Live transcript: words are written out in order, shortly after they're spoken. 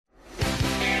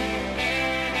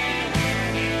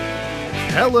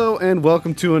Hello and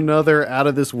welcome to another Out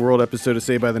of This World episode of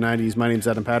Saved by the 90s. My name's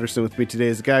Adam Patterson. With me today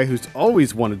is a guy who's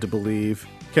always wanted to believe,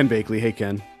 Ken Bakley. Hey,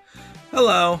 Ken.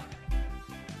 Hello.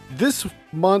 This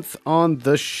month on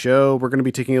the show, we're going to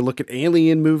be taking a look at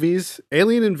alien movies,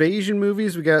 alien invasion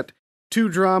movies. We got 2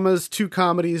 dramas, 2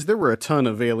 comedies. There were a ton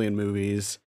of alien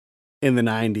movies in the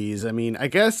 90s. I mean, I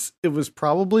guess it was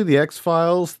probably the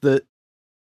X-Files that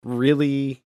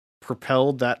really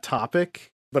propelled that topic.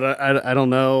 But I don't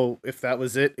know if that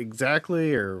was it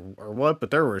exactly or what,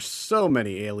 but there were so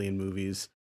many alien movies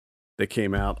that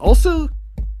came out. Also,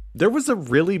 there was a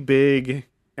really big,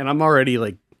 and I'm already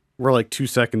we're like 2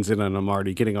 seconds in and I'm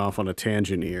already getting off on a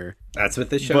tangent here. That's what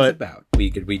this show's about. We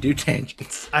do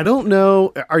tangents. I don't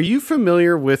know. Are you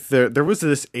familiar with there was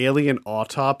this alien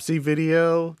autopsy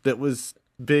video that was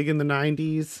big in the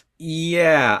 90s?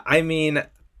 Yeah, I mean,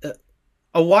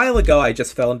 a while ago, I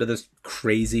just fell into this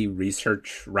crazy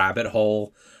research rabbit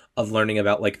hole of learning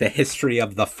about like the history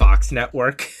of the Fox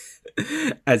network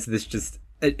as this just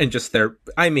their,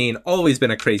 I mean, always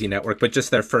been a crazy network, but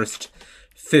just their first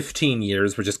 15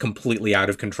 years were just completely out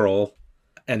of control.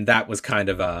 And that was kind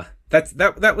of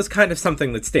that was kind of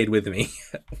something that stayed with me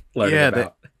learning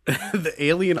about. The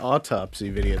alien autopsy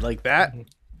video like that,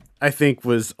 I think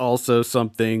was also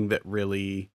something that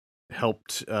really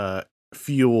helped,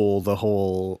 fuel the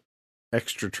whole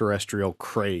extraterrestrial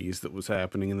craze that was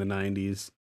happening in the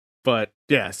 90s. But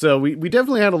yeah, so we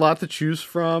definitely had a lot to choose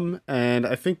from, and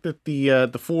I think that the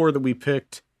 4 that we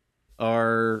picked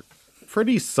are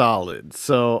pretty solid.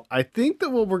 So I think that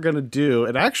what we're gonna do,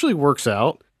 it actually works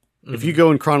out. Mm-hmm. If you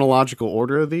go in chronological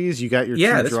order of these, you got your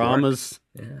 2 dramas.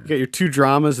 Yeah. You got your 2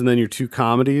 dramas and then your 2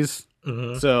 comedies.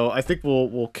 Mm-hmm. So I think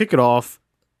we'll kick it off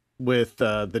with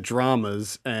the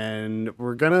dramas, and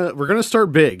we're gonna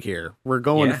start big here. We're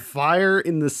going Fire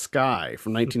in the Sky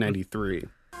from 1993.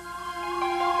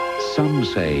 Some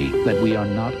say that we are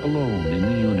not alone in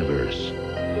the universe.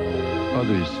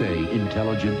 Others say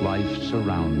intelligent life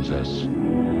surrounds us.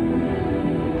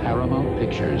 Paramount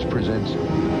Pictures presents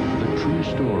the true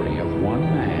story of one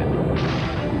man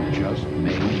who just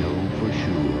may know for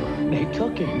sure. They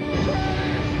took him.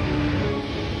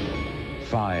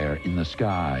 Fire in the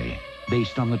Sky,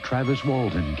 based on the Travis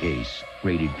Walton case,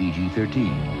 rated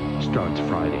PG-13, starts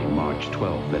Friday, March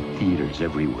 12th at theaters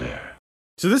everywhere.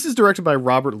 So this is directed by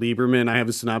Robert Lieberman. I have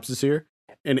a synopsis here.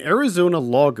 An Arizona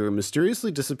logger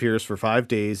mysteriously disappears for 5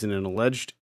 days in an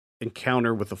alleged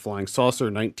encounter with a flying saucer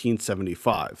in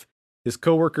 1975. His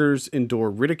coworkers endure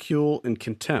ridicule and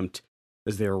contempt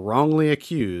as they are wrongly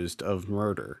accused of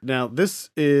murder. Now, this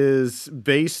is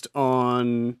based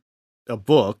on a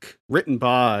book written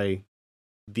by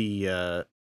the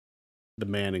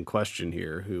man in question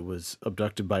here who was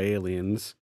abducted by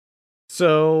aliens.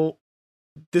 So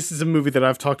this is a movie that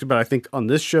I've talked about, I think, on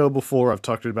this show before. I've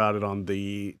talked about it on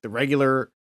the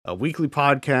regular weekly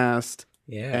podcast.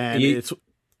 Yeah. And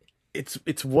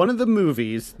it's one of the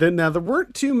movies that, now there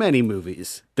weren't too many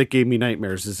movies that gave me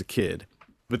nightmares as a kid,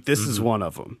 but this is one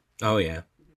of them. Oh yeah.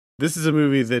 This is a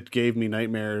movie that gave me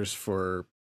nightmares for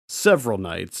several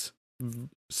nights.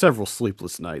 Several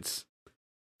sleepless nights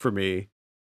for me.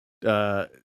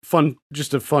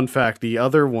 Just a fun fact. The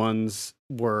other ones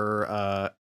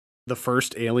were the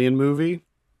first Alien movie.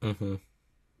 Mm-hmm.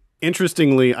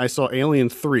 Interestingly, I saw Alien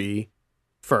 3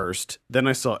 first, then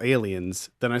I saw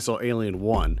Aliens, then I saw Alien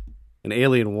 1. And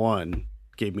Alien 1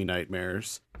 gave me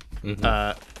nightmares.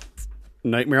 Mm-hmm.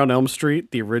 Nightmare on Elm Street,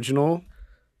 the original.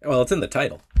 Well, it's in the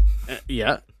title.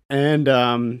 Yeah.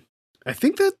 And I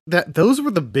think that those were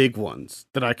the big ones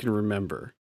that I can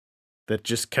remember that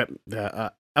just kept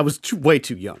I was way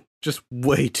too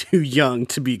young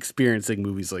to be experiencing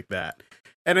movies like that.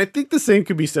 And I think the same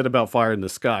could be said about Fire in the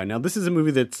Sky. Now, this is a movie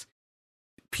that's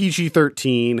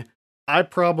PG-13. I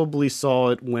probably saw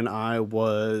it when I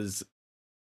was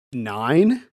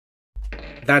 9.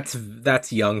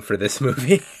 That's young for this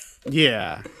movie.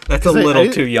 Yeah. That's a little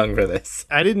too young for this.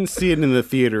 I didn't see it in the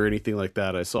theater or anything like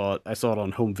that. I saw it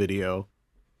on home video.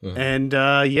 Mm-hmm. And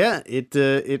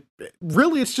it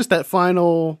really, it's just that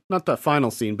not that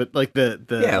final scene, but like the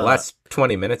last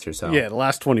 20 minutes or so. Yeah, the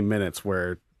last 20 minutes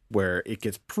where it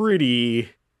gets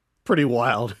pretty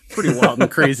wild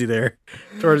and crazy there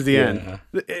towards the end.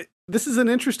 This is an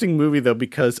interesting movie though,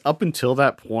 because up until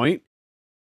that point,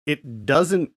 it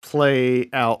doesn't play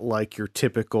out like your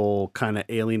typical kind of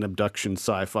alien abduction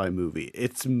sci-fi movie.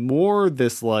 It's more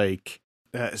this like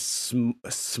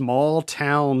small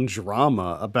town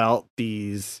drama about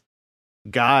these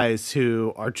guys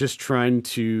who are just trying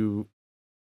to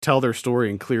tell their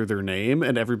story and clear their name,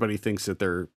 and everybody thinks that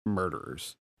they're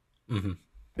murderers. Mm-hmm.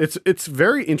 It's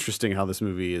very interesting how this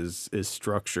movie is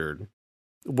structured.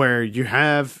 where you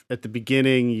have at the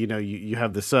beginning, you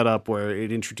have the setup where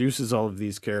it introduces all of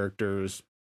these characters,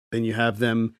 then you have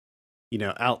them,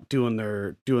 out doing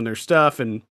their stuff,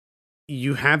 and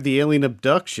you have the alien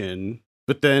abduction.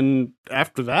 But then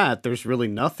after that, there's really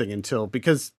nothing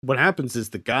because what happens is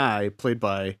the guy played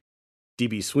by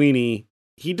DB Sweeney,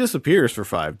 he disappears for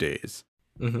 5 days,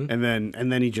 and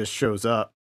then he just shows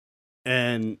up.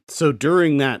 And so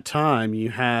during that time, you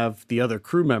have the other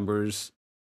crew members,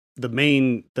 the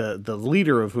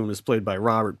leader of whom is played by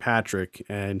Robert Patrick,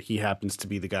 and he happens to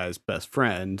be the guy's best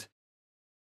friend.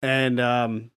 And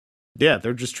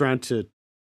they're just trying to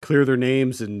clear their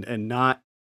names and not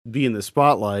be in the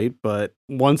spotlight. But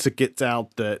once it gets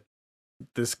out that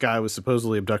this guy was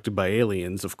supposedly abducted by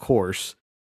aliens, of course,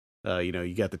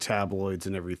 you got the tabloids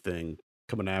and everything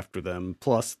coming after them.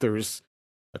 Plus, there's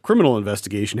a criminal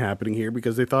investigation happening here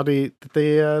because they thought they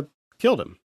killed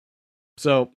him.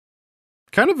 So,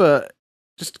 kind of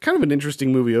an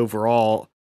interesting movie overall,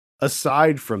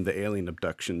 aside from the alien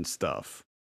abduction stuff.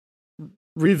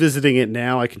 Revisiting it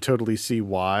now, I can totally see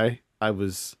why I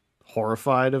was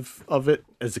horrified of it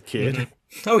as a kid.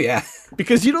 Oh yeah,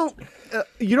 because you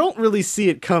don't really see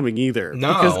it coming either.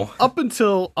 No, because up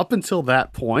until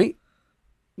that point,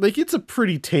 like, it's a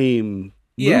pretty tame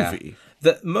movie.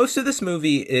 Most of this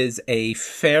movie is a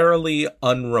fairly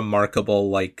unremarkable,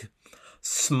 like,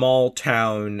 small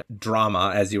town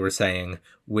drama, as you were saying,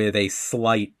 with a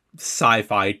slight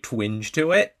sci-fi twinge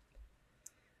to it.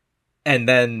 And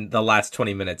then the last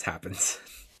 20 minutes happens.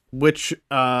 Which,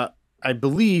 I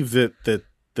believe that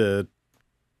the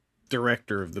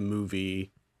director of the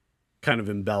movie kind of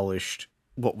embellished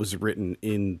what was written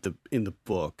in the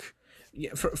book.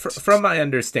 Yeah, from my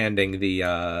understanding,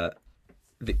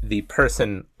 the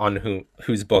person on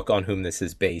whose book on whom this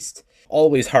is based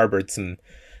always harbored some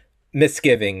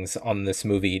misgivings on this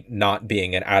movie not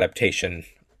being an adaptation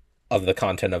of the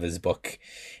content of his book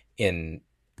in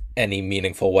any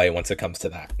meaningful way once it comes to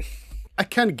that. I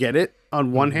kind of get it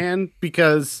on one hand,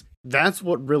 because that's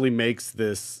what really makes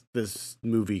this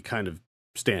movie kind of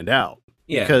stand out.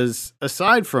 Yeah. Because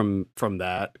aside from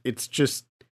that, it's just,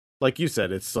 like you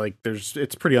said, it's like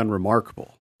it's pretty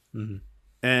unremarkable. Mm-hmm.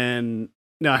 And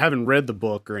now I haven't read the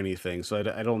book or anything, so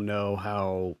I don't know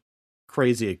how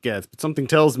crazy it gets, but something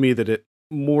tells me that it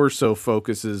more so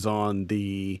focuses on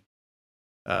the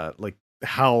like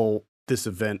how this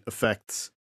event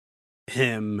affects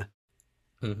him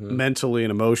mentally and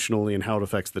emotionally, and how it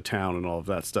affects the town and all of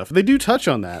that stuff. They do touch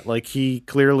on that. Like, he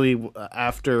clearly,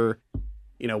 after,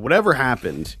 whatever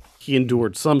happened, he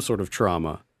endured some sort of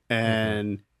trauma,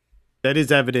 and that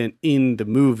is evident in the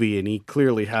movie, and he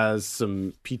clearly has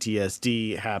some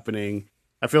PTSD happening.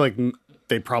 I feel like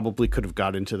they probably could have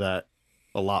got into that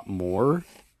a lot more.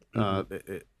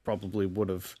 It probably would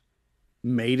have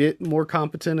made it more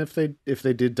competent if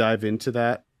they did dive into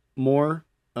that more.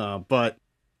 But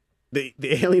the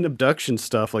alien abduction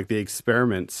stuff, like the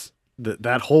experiments,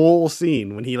 that whole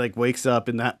scene when he, like, wakes up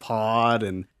in that pod,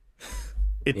 and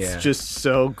it's just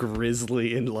so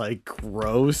grisly and, like,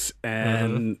 gross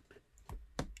and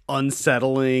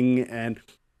unsettling, and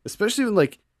especially when,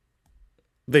 like,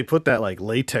 they put that, like,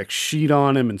 latex sheet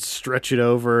on him and stretch it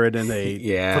over, and then they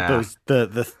put those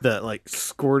the like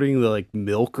squirting the, like,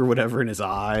 milk or whatever in his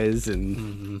eyes,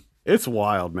 and it's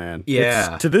wild, man.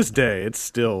 To this day, it's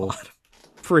still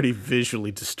pretty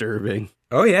visually disturbing.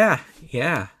 Oh yeah.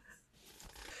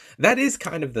 That is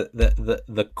kind of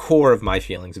the core of my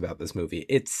feelings about this movie.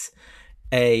 It's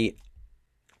a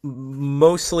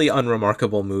mostly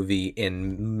unremarkable movie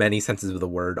in many senses of the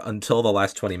word until the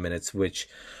last 20 minutes, which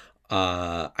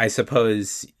I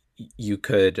suppose you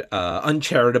could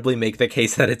uncharitably make the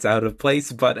case that it's out of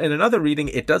place, but in another reading,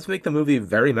 it does make the movie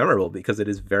very memorable because it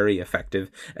is very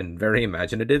effective and very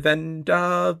imaginative and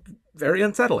very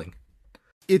unsettling.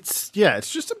 It's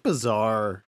just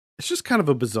kind of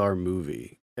a bizarre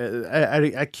movie.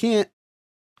 I can't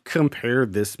compare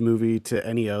this movie to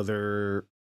any other,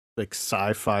 like,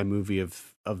 sci-fi movie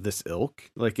of this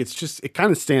ilk. Like, it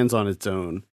kind of stands on its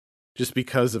own just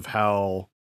because of how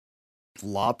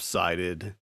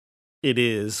lopsided it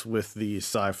is with the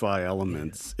sci-fi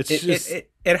elements.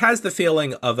 It has the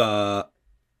feeling of a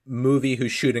movie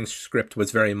whose shooting script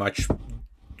was very much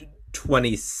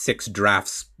 26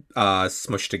 drafts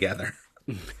smushed together.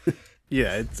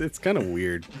 Yeah, it's kind of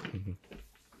weird.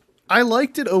 I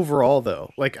liked it overall,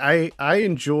 though. Like, I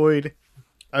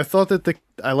thought that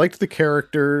I liked the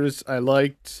characters. I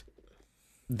liked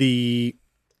the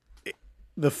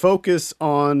focus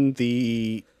on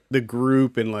the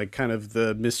group and, like, kind of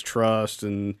the mistrust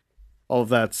and all of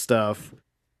that stuff.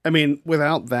 I mean,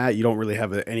 without that, you don't really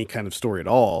have any kind of story at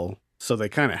all. So they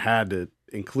kind of had to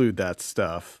include that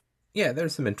stuff. Yeah,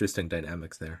 there's some interesting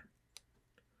dynamics there.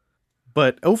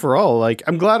 But overall, like,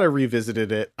 I'm glad I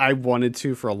revisited it. I wanted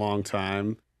to for a long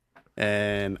time.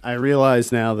 And I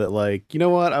realize now that, like, you know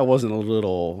what? I wasn't a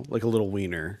little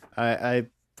wiener. I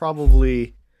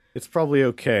probably, it's probably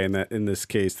okay in this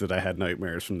case that I had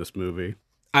nightmares from this movie.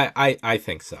 I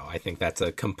think so. I think that's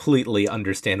a completely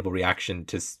understandable reaction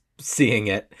to seeing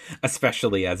it,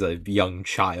 especially as a young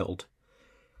child.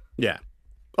 Yeah.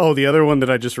 Oh, the other one that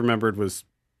I just remembered was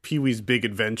Pee-wee's Big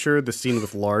Adventure, the scene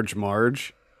with Large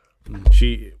Marge.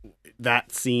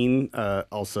 That scene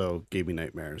also gave me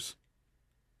nightmares.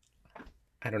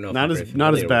 I don't know. Not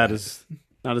as bad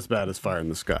as Fire in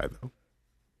the Sky though.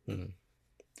 Mm-hmm.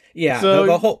 Yeah, so,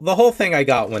 the whole thing I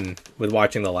got with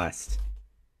watching the last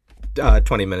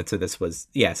 20 minutes of this was,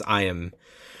 yes,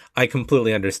 I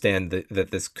completely understand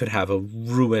that this could have a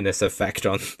ruinous effect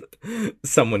on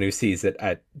someone who sees it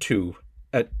at too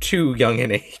young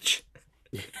an age.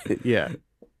 Yeah.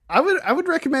 I would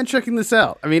recommend checking this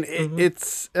out. I mean,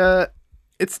 it's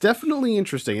definitely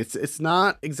interesting. It's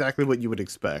not exactly what you would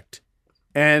expect.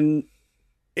 And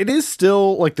it is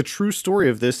still, like, the true story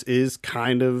of this is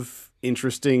kind of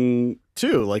interesting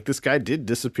too. Like, this guy did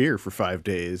disappear for 5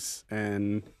 days,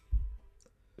 and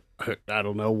I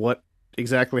don't know what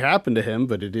exactly happened to him,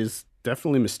 but it is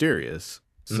definitely mysterious.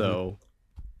 So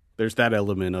there's that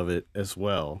element of it as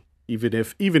well. Even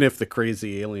if the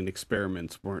crazy alien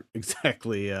experiments weren't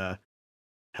exactly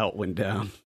how it went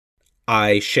down.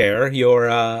 I share your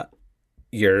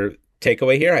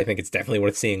takeaway here. I think it's definitely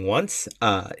worth seeing once.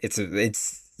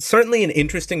 It's certainly an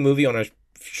interesting movie on a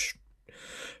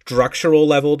structural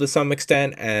level to some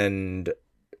extent, and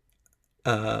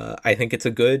I think it's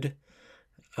a good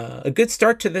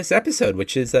start to this episode,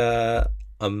 which is a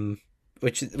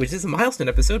milestone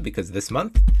episode, because this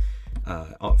month,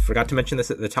 I forgot to mention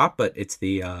this at the top, but it's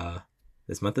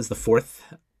this month is the 4th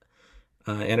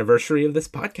anniversary of this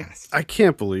podcast. I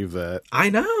can't believe that. I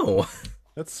know.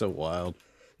 That's so wild.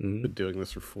 Been doing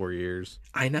this for 4 years.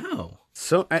 I know.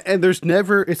 So, and there's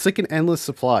never, it's like an endless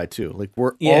supply too. Like,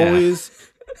 we're always,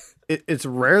 it's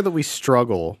rare that we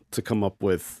struggle to come up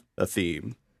with a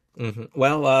theme. Mm-hmm.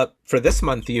 Well, for this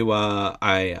month,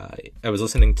 I was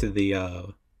listening to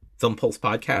the Film Pulse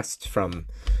podcast from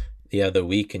the other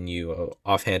week, and you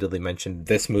offhandedly mentioned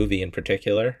this movie in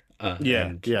particular.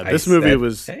 This movie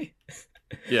was, hey.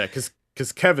 Yeah,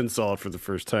 because Kevin saw it for the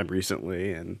first time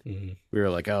recently, and we were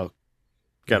like, oh,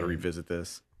 got to revisit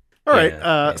this. All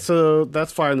right, so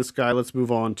that's Fire in the Sky. Let's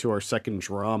move on to our second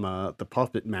drama, The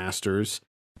Puppet Masters.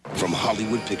 From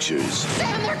Hollywood Pictures.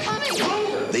 Sam, they're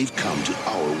coming! They've come to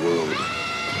our world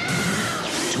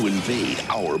to invade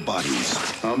our bodies.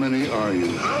 How many are you?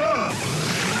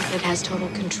 It has total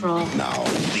control. Now,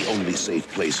 the only safe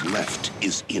place left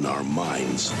is in our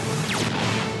minds.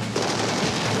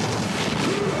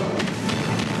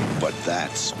 But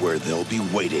that's where they'll be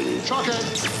waiting. Chuck it!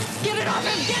 Get it off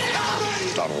him! Get it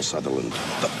off! Donald Sutherland,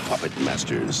 The Puppet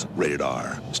Masters, rated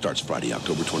R. Starts Friday,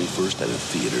 October 21st at a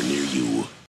theater near you.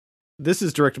 This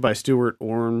is directed by Stuart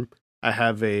Orme. I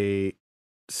have a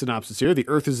synopsis here. The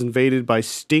Earth is invaded by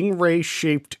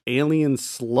stingray-shaped alien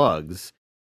slugs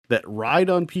that ride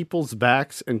on people's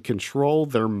backs and control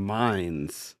their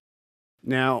minds.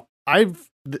 Now,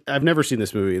 I've never seen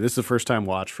this movie. This is the first time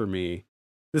watch for me.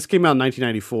 This came out in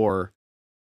 1994.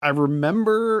 I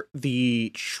remember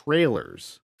the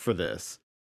trailers for this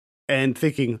and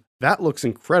thinking, that looks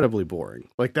incredibly boring.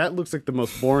 Like, that looks like the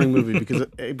most boring movie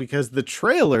because the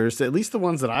trailers, at least the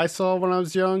ones that I saw when I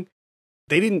was young,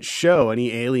 they didn't show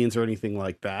any aliens or anything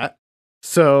like that.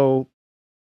 So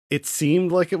it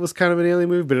seemed like it was kind of an alien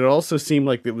movie, but it also seemed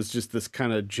like it was just this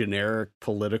kind of generic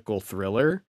political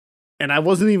thriller. And I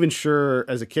wasn't even sure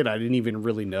as a kid. I didn't even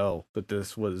really know that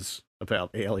this was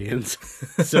about aliens.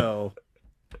 So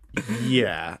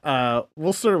yeah,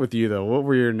 we'll start with you though. What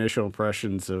were your initial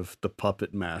impressions of The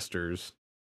Puppet Masters?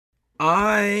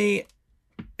 I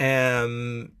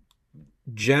am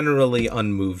generally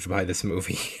unmoved by this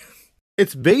movie.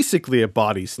 It's basically a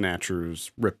Body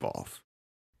Snatchers ripoff.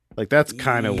 Like, that's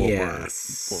kind of what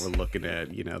we're looking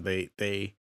at. You know, they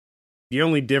the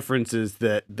only difference is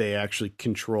that they actually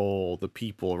control the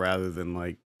people rather than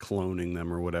like cloning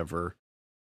them or whatever.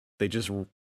 They just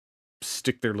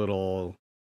stick their little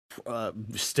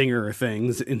stinger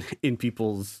things in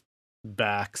people's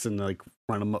backs and like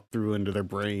run them up through into their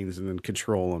brains and then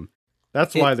control them.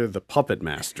 That's why they're the puppet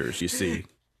masters, you see.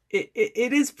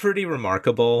 It is pretty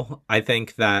remarkable. I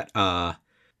think that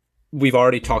we've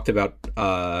already talked about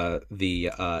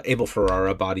the Abel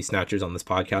Ferrara Body Snatchers on this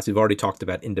podcast. We've already talked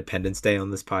about Independence Day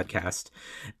on this podcast.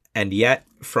 And yet,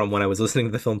 from when I was listening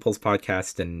to the Film Pulse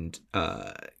podcast, and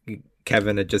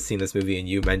Kevin had just seen this movie, and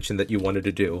you mentioned that you wanted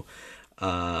to do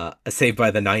a Saved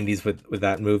by the 90s with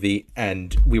that movie,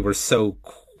 and we were so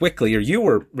quickly, or you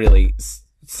were really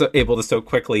so able to so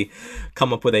quickly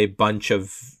come up with a bunch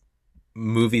of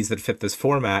movies that fit this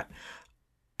format.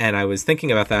 And I was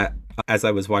thinking about that as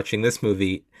I was watching this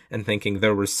movie and thinking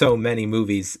there were so many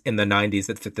movies in the 90s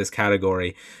that fit this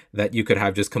category that you could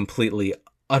have just completely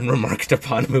unremarked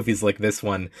upon movies like this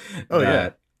one. Oh,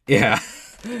 that, yeah.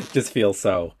 Just feel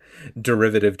so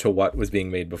derivative to what was being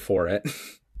made before it.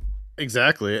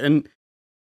 Exactly. And,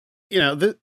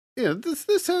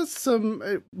 this has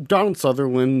some Donald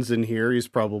Sutherland's in here. He's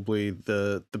probably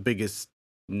the biggest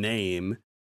name.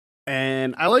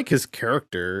 And I like his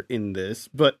character in this,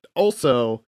 but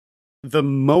also the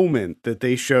moment that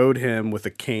they showed him with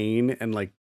a cane and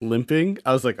like limping,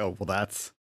 I was like, oh, well,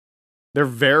 they're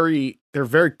very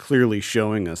clearly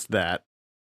showing us that,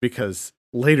 because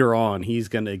later on he's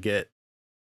going to get,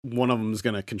 one of them's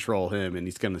going to control him and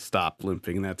he's going to stop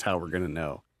limping. And that's how we're going to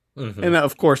know. Mm-hmm. And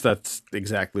of course, that's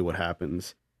exactly what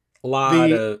happens.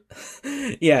 This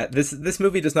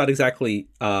movie does not exactly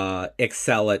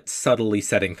excel at subtly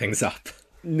setting things up.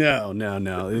 No.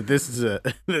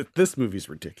 This movie's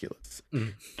ridiculous.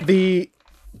 Mm.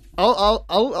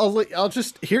 I'll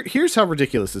just here's how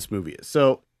ridiculous this movie is.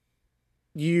 So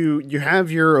you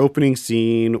have your opening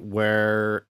scene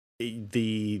where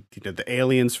the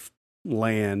aliens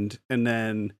land, and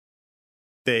then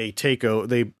they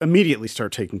immediately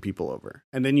start taking people over,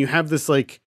 and then you have this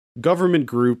like government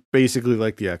group, basically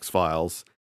like the X-Files.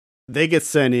 They get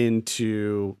sent in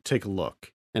to take a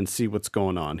look and see what's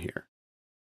going on here.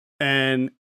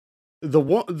 And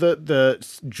the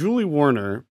Julie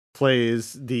Warner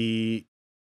plays the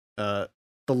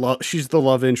love. She's the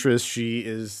love interest. She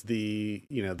is the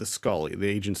Scully, the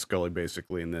Agent Scully,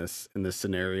 basically in this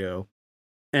scenario.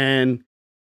 And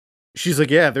she's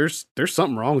like, yeah, there's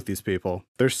something wrong with these people.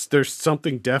 There's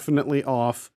something definitely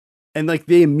off. And like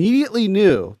they immediately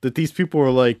knew that these people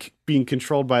were like being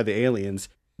controlled by the aliens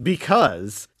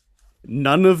because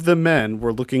none of the men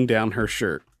were looking down her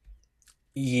shirt.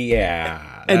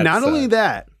 Yeah. And not only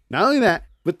that,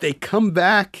 but they come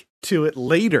back to it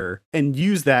later and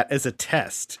use that as a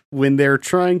test when they're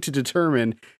trying to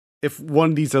determine if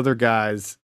one of these other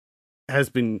guys has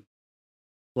been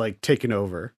like taken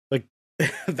over. Like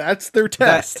that's their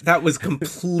test. That was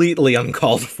completely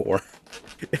uncalled for.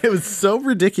 It was so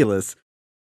ridiculous.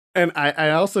 And I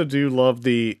also do love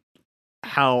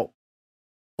how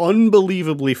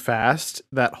unbelievably fast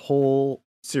that whole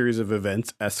series of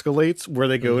events escalates, where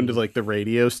they go into like the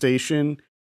radio station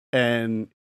and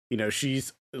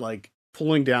she's like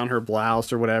pulling down her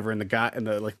blouse or whatever, and the guy and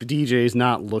the DJ's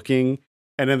not looking,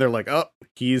 and then they're like, oh,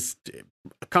 he's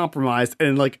compromised,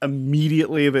 and like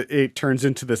immediately it turns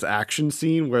into this action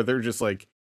scene where they're just like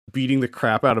beating the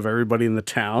crap out of everybody in the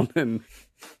town. And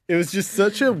it was just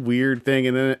such a weird thing.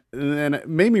 And then it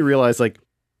made me realize like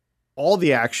all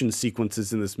the action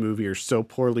sequences in this movie are so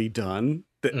poorly done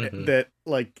that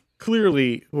like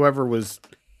clearly whoever was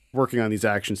working on these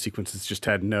action sequences just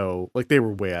had they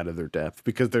were way out of their depth,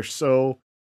 because they're so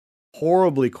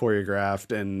horribly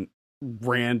choreographed and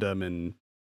random and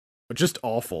just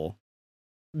awful.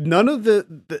 None of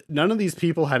these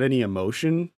people had any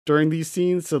emotion during these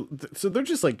scenes. So they're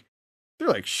just like, they're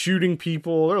like shooting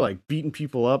people, they're like beating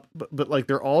people up, but like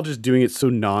they're all just doing it so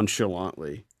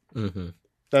nonchalantly. Mm-hmm.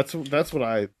 That's what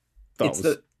I thought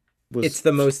it's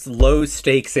the most low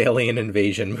stakes alien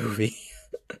invasion movie.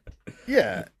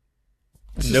 Yeah.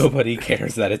 Nobody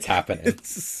cares that it's happening.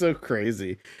 It's so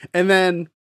crazy. And then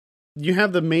you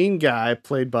have the main guy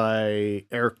played by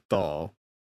Eric Dahl,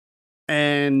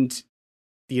 and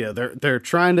they're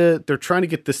trying to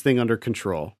get this thing under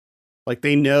control. Like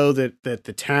they know that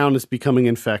the town is becoming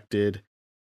infected,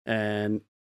 and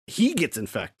he gets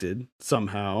infected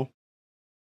somehow,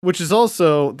 which is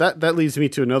also that leads me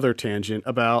to another tangent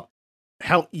about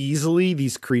how easily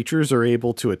these creatures are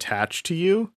able to attach to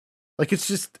you. Like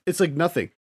it's like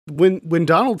nothing. When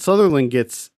Donald Sutherland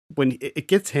gets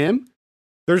him,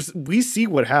 we see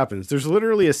what happens. There's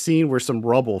literally a scene where some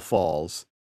rubble falls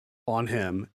on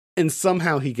him and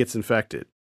somehow he gets infected.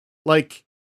 Like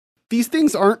these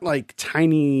things aren't like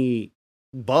tiny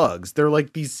bugs. They're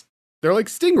like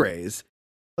stingrays.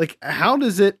 Like how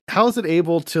is it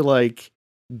able to like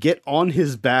get on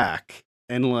his back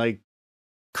and like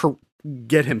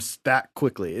get him that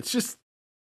quickly?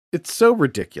 It's so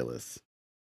ridiculous.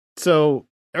 So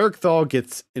Eric Dahl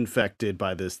gets infected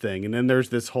by this thing, and then there's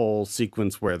this whole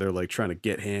sequence where they're like trying to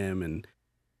get him and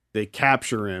they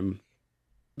capture him.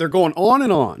 They're going on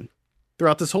and on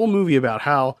throughout this whole movie about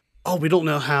how oh, we don't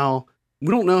know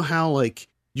how like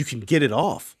you can get it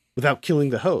off without killing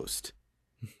the host.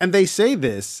 And they say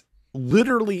this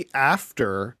literally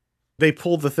after they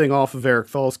pull the thing off of Eric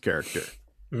Thal's character.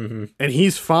 Mm-hmm. And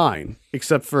he's fine,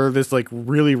 except for this like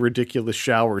really ridiculous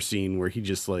shower scene where he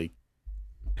just like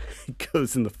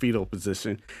goes in the fetal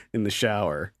position in the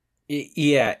shower.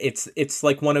 Yeah, it's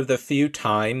like one of the few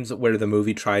times where the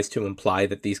movie tries to imply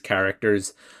that these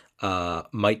characters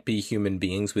might be human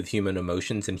beings with human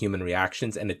emotions and human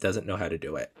reactions, and it doesn't know how to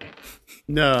do it.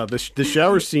 No, the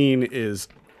shower scene is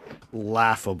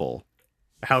laughable.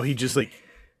 How he just like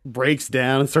breaks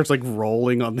down and starts like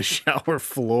rolling on the shower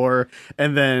floor,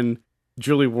 and then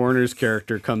Julie Warner's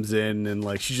character comes in and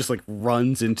like she just like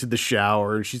runs into the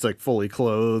shower and she's like fully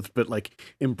clothed but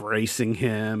like embracing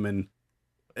him, and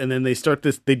then they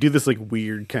do this like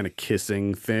weird kind of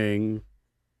kissing thing.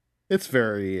 It's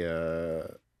very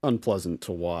unpleasant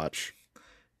to watch.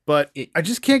 But I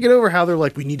just can't get over how they're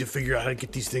like, we need to figure out how to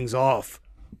get these things off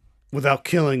without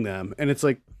killing them. And it's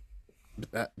like,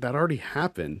 that already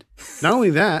happened. Not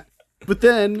only that, but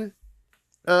then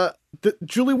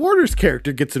Julie Warner's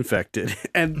character gets infected.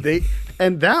 And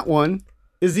that one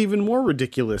is even more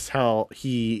ridiculous how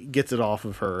he gets it off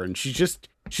of her. And she's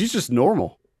just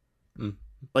normal. Mm.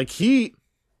 Like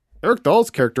Eric Dahl's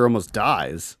character almost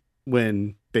dies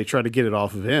when they try to get it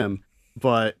off of him.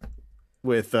 But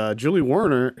with Julie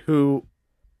Warner, who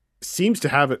seems to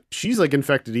have it, she's like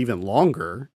infected even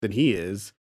longer than he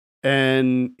is,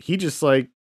 and he just like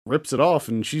rips it off,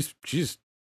 and she's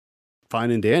fine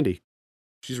and dandy.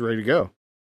 She's ready to go.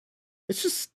 It's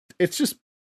just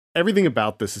everything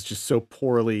about this is just so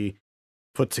poorly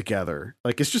put together.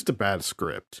 Like, it's just a bad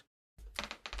script.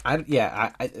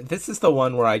 This is the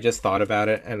one where I just thought about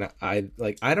it, and I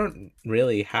don't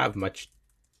really have much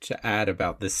to add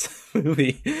about this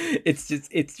movie. It's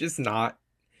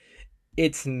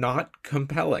not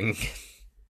compelling.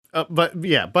 But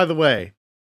yeah, by the way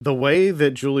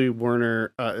that Julie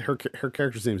Warner, her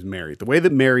character's name is Mary. The way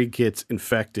that Mary gets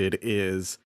infected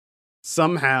is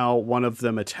somehow one of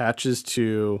them attaches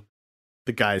to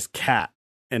the guy's cat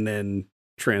and then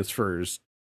transfers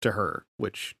to her,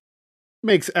 which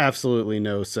makes absolutely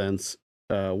no sense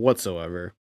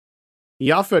whatsoever.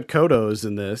 Yaphet Kotto's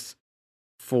in this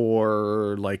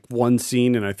for like one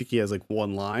scene, and I think he has like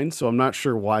one line, so I'm not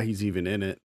sure why he's even in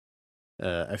it.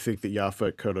 I think that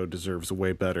Yaphet Kotto deserves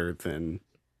way better than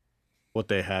what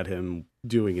they had him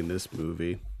doing in this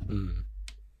movie. Mm.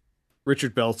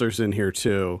 Richard Belzer's in here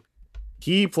too.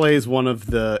 He plays one of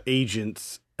the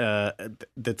agents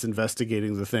that's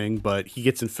investigating the thing, but he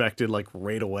gets infected like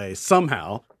right away.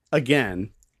 Somehow,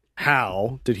 again,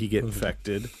 how did he get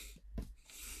infected?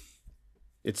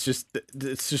 It's just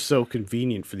so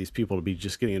convenient for these people to be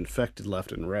just getting infected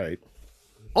left and right.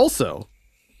 Also,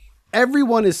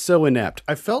 everyone is so inept.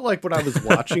 I felt like what I was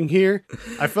watching here,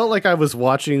 I felt like I was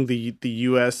watching the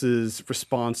US's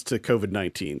response to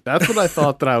COVID-19. That's what I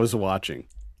thought that I was watching.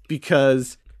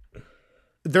 Because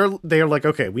they're like,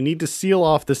 okay, we need to seal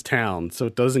off this town so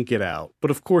it doesn't get out.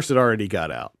 But of course it already got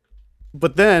out.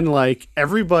 But then like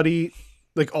everybody,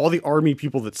 like all the army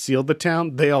people that sealed the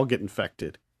town, they all get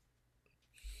infected.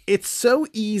 It's so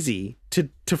easy to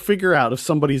figure out if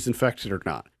somebody's infected or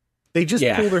not. They just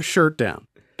pull their shirt down.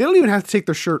 They don't even have to take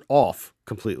their shirt off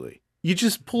completely. You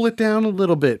just pull it down a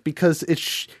little bit because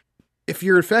if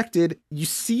you're infected, you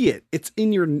see it.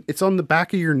 It's on the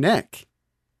back of your neck.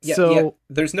 Yeah, so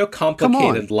there's no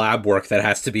complicated lab work that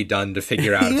has to be done to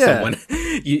figure out if someone.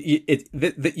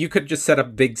 You could just set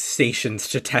up big stations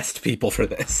to test people for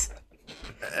this.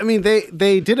 I mean,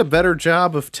 they did a better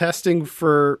job of testing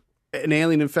for an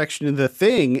alien infection in The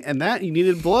Thing, and that you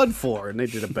needed blood for, and they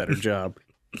did a better job.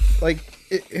 Like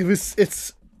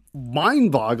it's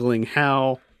mind-boggling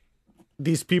how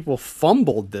these people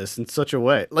fumbled this in such a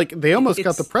way. Like they almost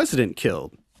got the president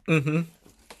killed. Mm-hmm.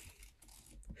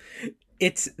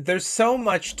 There's so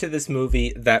much to this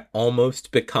movie that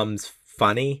almost becomes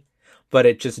funny, but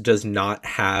it just does not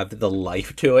have the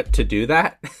life to it to do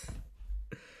that.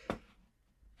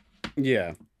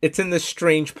 Yeah. It's in this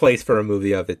strange place for a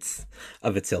movie of its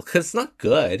ilk, because it's not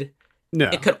good. No.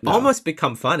 It could almost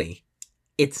become funny.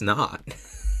 It's not.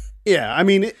 Yeah, I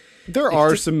mean, there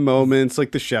are some moments,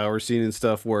 like the shower scene and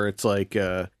stuff, where it's like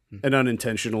an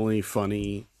unintentionally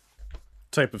funny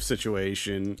type of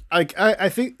situation. I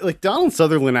think, like, Donald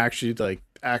Sutherland actually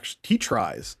he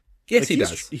tries. Yes, like, he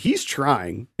does. He's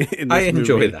trying in this I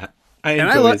enjoy movie. that. I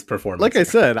enjoy his performance. Like I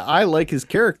said, I like his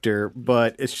character,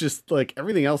 but it's just like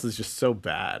everything else is just so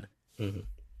bad.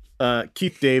 Mm-hmm.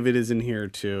 Keith David is in here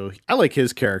too. I like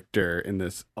his character in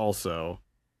this also.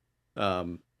 I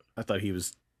thought he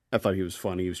was I thought he was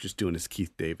funny. He was just doing his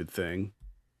Keith David thing.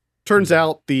 Turns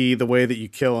out the way that you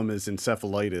kill him is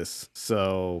encephalitis,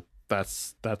 so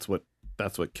that's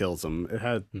what kills him. It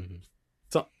had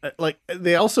so like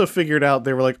they also figured out,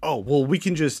 they were like, oh well, we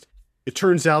can just. It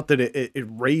turns out that it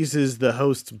raises the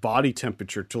host's body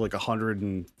temperature to like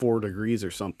 104 degrees or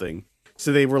something.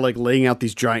 So they were like laying out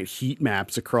these giant heat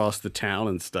maps across the town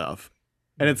and stuff.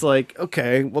 And it's like,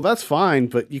 okay, well that's fine,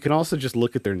 but you can also just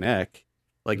look at their neck.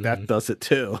 Like that does it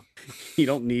too. You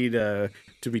don't need to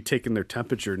be taking their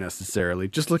temperature necessarily.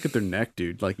 Just look at their neck,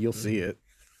 dude. Like you'll see it.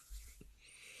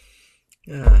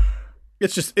 Yeah.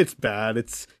 It's bad.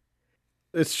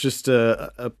 It's just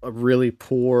a really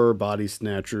poor Body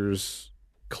Snatchers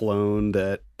clone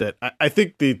that I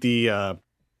think the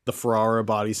Ferrara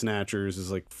Body Snatchers is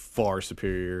like far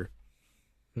superior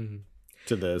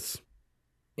to this.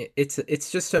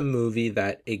 It's just a movie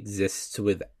that exists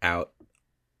without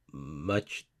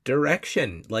much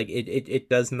direction. Like it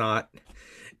does not.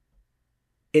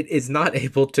 It is not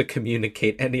able to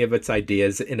communicate any of its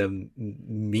ideas in a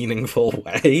meaningful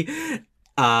way.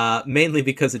 Mainly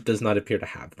because it does not appear to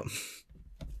have them.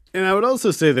 And I would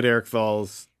also say that Eric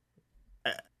Falls,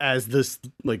 as this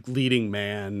like leading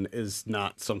man, is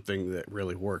not something that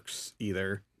really works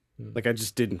either. Like I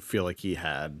just didn't feel like he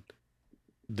had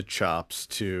the chops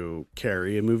to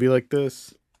carry a movie like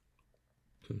this.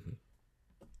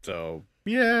 So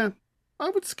yeah, I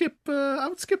would skip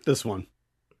this one.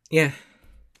 Yeah,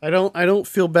 I don't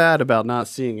feel bad about not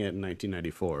seeing it in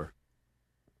 1994.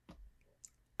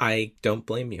 I don't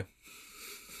blame you.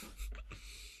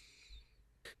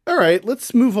 All right,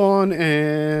 let's move on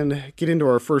and get into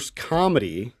our first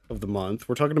comedy of the month.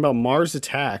 We're talking about Mars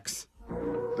Attacks.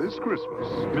 This Christmas.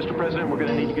 Mr. President, we're going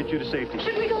to need to get you to safety.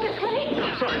 Should we go this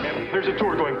way? Sorry, ma'am. There's a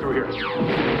tour going through here.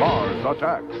 Mars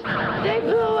attacks. They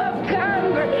blew up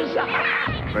Congress.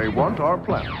 They want our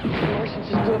planet. Martians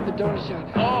just blew up the donut shop.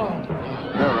 Oh.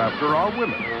 They're after our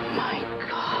women. My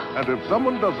God. And if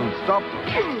someone doesn't stop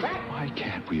them, Why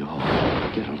can't we all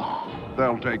get along?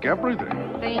 they'll take everything.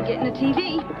 They ain't getting a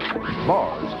TV.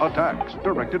 Mars Attacks,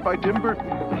 directed by Tim Burton.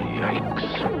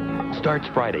 Yikes. Starts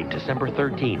Friday, December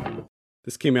 13th.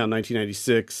 This came out in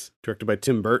 1996, directed by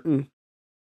Tim Burton.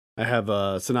 I have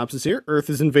a synopsis here. Earth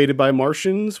is invaded by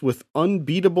Martians with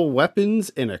unbeatable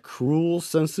weapons and a cruel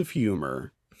sense of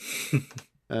humor.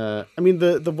 I mean,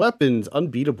 the weapons,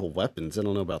 unbeatable weapons, I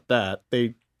don't know about that.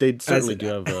 They certainly do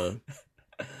have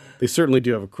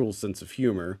a cruel sense of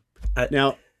humor.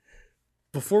 Now,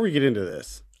 before we get into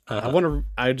this,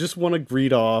 I just want to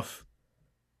read off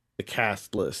the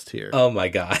cast list here. Oh my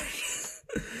God.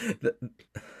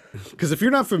 Because if you're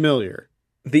not familiar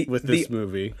with this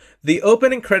movie, the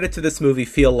opening credit to this movie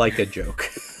feel like a joke.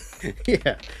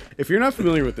 Yeah, if you're not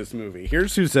familiar with this movie,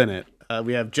 here's who's in it.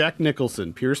 We have Jack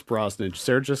Nicholson, Pierce Brosnan,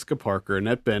 Sarah Jessica Parker,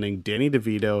 Annette Bening, Danny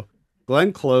DeVito,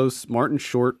 Glenn Close, Martin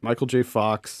Short, Michael J.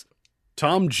 Fox,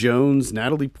 Tom Jones,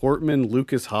 Natalie Portman,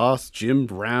 Lucas Haas, Jim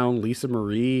Brown, Lisa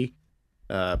Marie,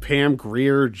 Pam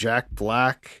Grier, Jack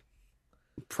Black.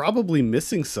 Probably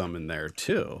missing some in there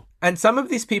too. And some of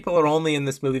these people are only in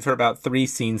this movie for about 3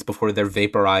 scenes before they're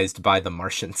vaporized by the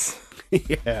Martians.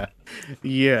 Yeah.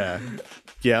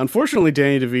 Unfortunately,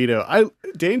 Danny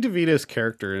DeVito's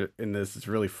character in this is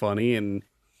really funny, and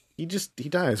he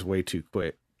dies way too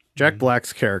quick. Jack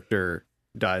Black's character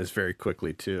dies very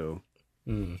quickly too.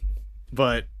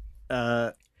 But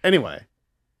anyway,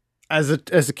 as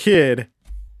a kid,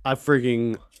 I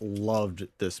freaking loved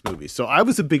this movie. So I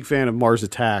was a big fan of Mars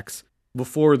Attacks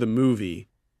before the movie.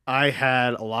 I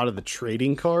had a lot of the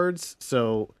trading cards.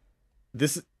 So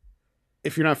this,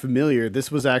 if you're not familiar,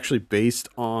 this was actually based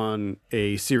on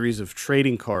a series of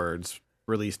trading cards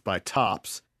released by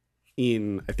Topps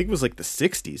in, I think it was like the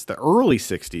 60s, the early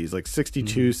 60s, like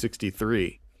 62,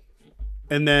 63.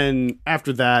 And then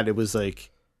after that, it was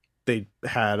like they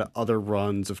had other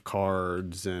runs of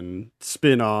cards and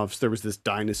spin-offs. There was this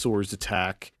Dinosaurs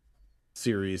Attack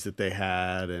series that they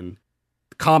had, and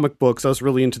comic books. I was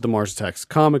really into the Mars Attacks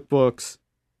comic books.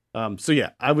 So yeah,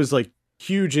 I was like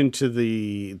huge into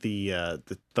the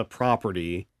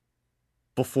property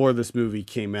before this movie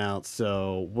came out.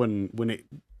 So when it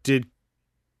did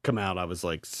come out, I was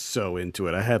like so into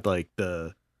it. I had like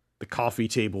the coffee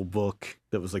table book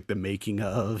that was like the making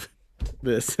of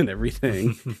this and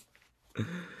everything.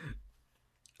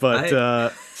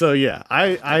 But so yeah,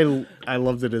 I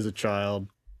loved it as a child,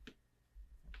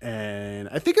 and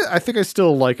I think I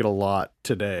still like it a lot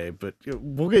today. But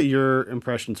we'll get your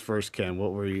impressions first, Ken.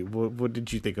 What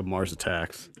did you think of Mars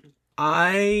Attacks?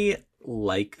 I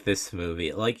like this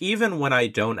movie. Like, even when I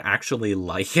don't actually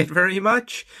like it very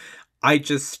much, I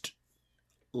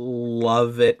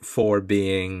love it for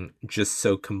being just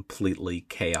so completely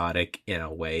chaotic in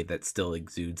a way that still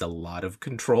exudes a lot of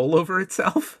control over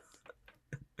itself.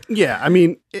 Yeah, I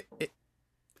mean,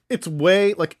 it's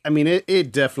way, like, I mean,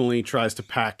 it definitely tries to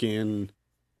pack in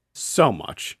so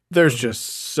much. There's just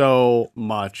so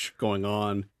much going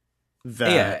on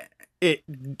that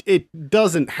it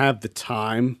doesn't have the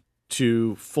time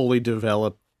to fully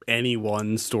develop any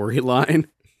one storyline.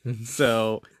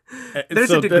 So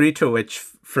there's a degree to which,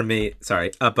 for me,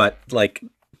 but like,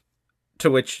 to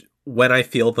which when I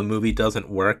feel the movie doesn't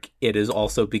work, it is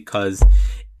also because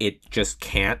it just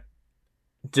can't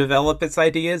develop its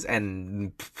ideas,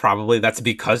 and probably that's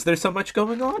because there's so much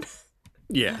going on.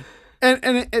 Yeah,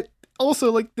 and it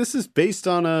also, like, this is based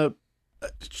on a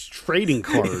trading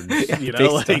cards, you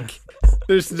know, like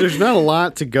there's not a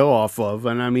lot to go off of.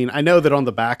 And I mean, I know that on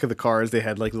the back of the cards they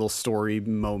had like little story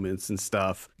moments and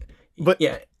stuff, but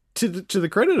yeah, to the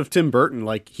credit of Tim Burton,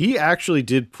 like, he actually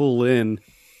did pull in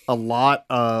a lot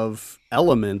of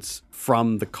elements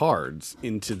from the cards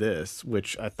into this,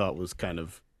 which I thought was kind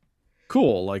of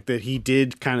cool, like that he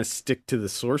did kind of stick to the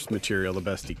source material the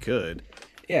best he could.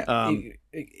 Yeah,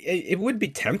 it would be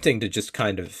tempting to just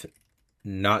kind of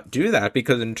not do that,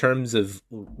 because in terms of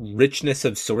richness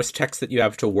of source text that you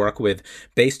have to work with,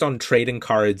 based on trading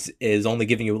cards is only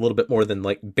giving you a little bit more than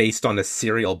like based on a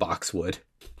cereal box would.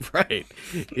 Right.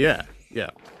 Yeah. Yeah.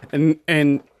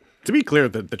 And to be clear,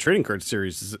 the trading card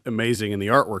series is amazing and the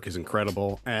artwork is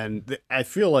incredible. And I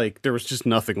feel like there was just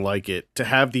nothing like it to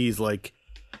have these like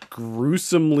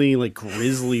gruesomely, like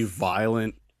grisly,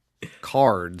 violent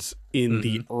cards in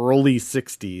the early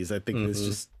 60s. I think is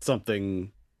just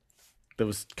something that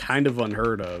was kind of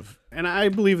unheard of. And I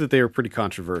believe that they were pretty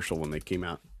controversial when they came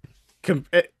out.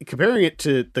 Comparing it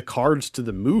to the cards to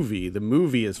the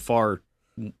movie is far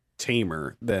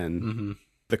tamer than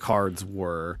the cards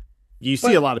were. You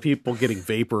see a lot of people getting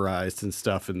vaporized and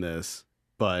stuff in this,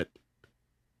 but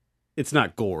it's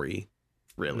not gory,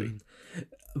 really.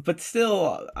 But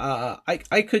still,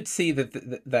 I could see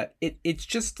that it's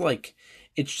just like,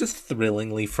 it's just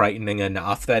thrillingly frightening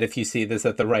enough that if you see this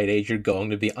at the right age, you're going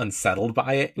to be unsettled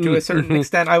by it to a certain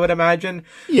extent, I would imagine.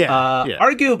 Yeah,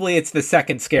 Arguably, it's the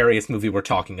second scariest movie we're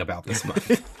talking about this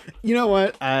month. You know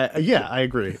what? I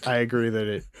agree. I agree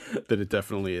that it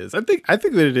definitely is. I think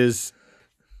that it is.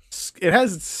 It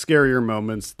has scarier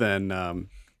moments than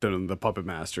the Puppet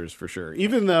Masters for sure.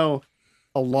 Even though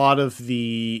a lot of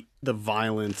the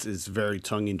violence is very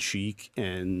tongue in cheek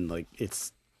and like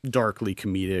it's darkly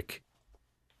comedic.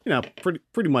 You know,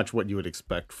 pretty much what you would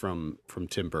expect from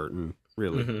Tim Burton,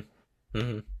 really.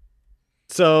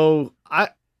 So I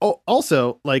thought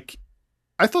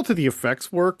that the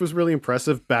effects work was really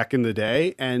impressive back in the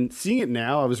day, and seeing it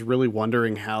now, I was really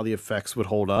wondering how the effects would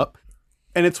hold up.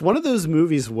 And it's one of those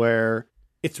movies where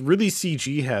it's really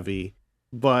CG heavy,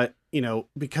 but you know,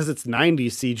 because it's 90s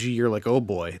CG, you're like, oh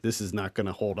boy, this is not going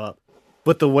to hold up.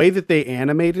 But the way that they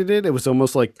animated it, it was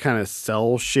almost like kind of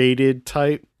cell shaded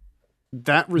type.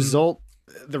 The result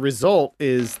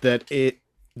is that it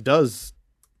does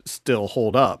still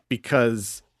hold up,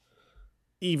 because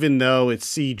even though it's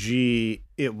CG,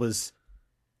 it was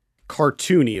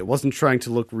cartoony. It wasn't trying to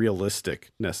look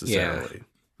realistic necessarily.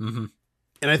 Yeah.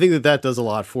 And I think that does a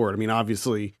lot for it. I mean,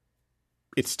 obviously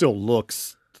it still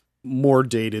looks more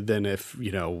dated than if,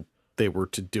 you know, they were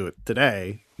to do it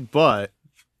today, but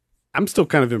I'm still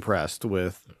kind of impressed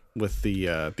with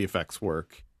the effects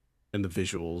work and the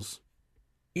visuals.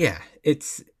 Yeah,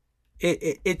 it's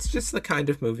just the kind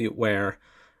of movie where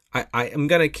I am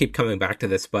going to keep coming back to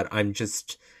this, but I'm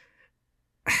just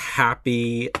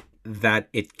happy that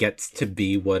it gets to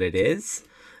be what it is.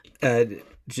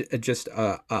 Just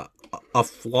a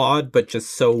flawed, but just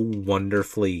so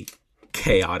wonderfully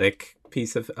chaotic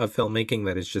piece of filmmaking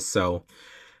that is just so,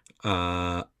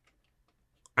 I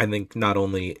think, not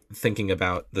only thinking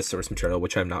about the source material,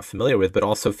 which I'm not familiar with, but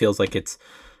also feels like it's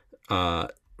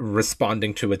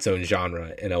responding to its own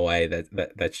genre in a way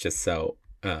that's just so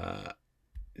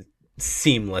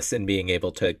seamless in being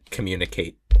able to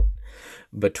communicate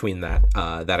between that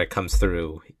it comes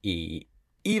through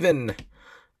even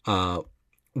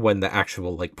when the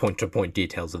actual like point to point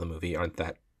details of the movie aren't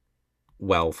that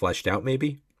well fleshed out,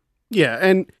 maybe. Yeah,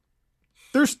 and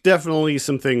there's definitely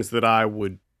some things that I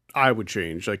would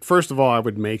change. Like, first of all, I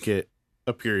would make it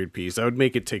a period piece. I would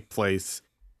make it take place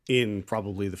in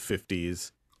probably the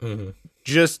 50s.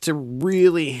 Just to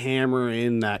really hammer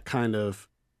in that kind of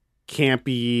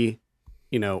campy,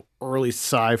 you know, early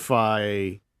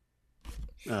sci-fi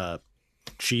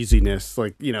cheesiness,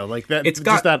 like, you know, like that. It's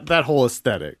got just that whole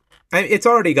aesthetic. It's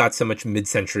already got so much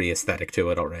mid-century aesthetic to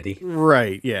it already.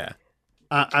 Right, yeah.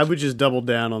 I would just double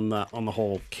down on the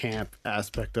whole camp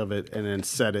aspect of it, and then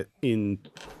set it in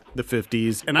the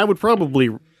 50s. And I would probably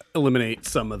eliminate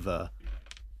some of the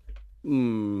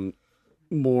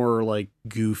more like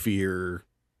goofier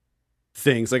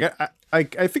things. Like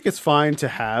I think it's fine to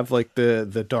have like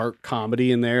the dark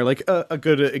comedy in there. Like a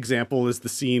good example is the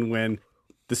scene when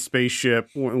the spaceship,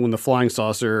 when the flying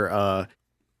saucer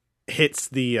hits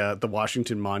the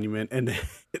Washington Monument, and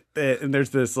and there's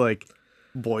this like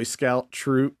Boy Scout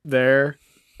troop there,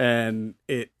 and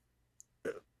it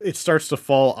starts to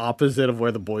fall opposite of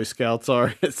where the Boy Scouts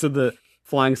are. So the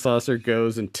flying saucer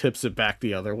goes and tips it back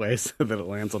the other way so that it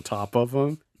lands on top of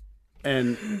them.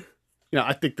 And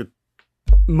I think that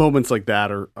moments like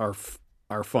that are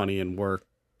funny and work,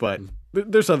 but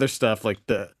there's other stuff like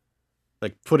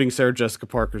putting Sarah Jessica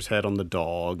Parker's head on the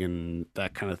dog and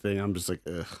that kind of thing. I'm just like,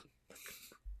 ugh.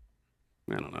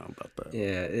 I don't know about that.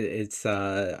 Yeah, it's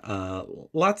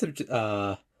lots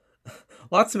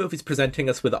of movies presenting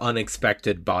us with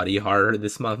unexpected body horror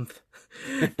this month.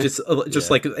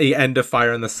 just like the end of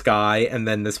Fire in the Sky, and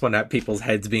then this one had people's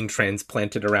heads being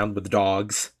transplanted around with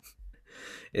dogs.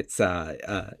 It's I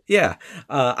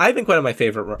think one of my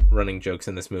favorite running jokes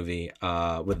in this movie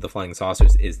with the flying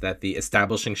saucers is that the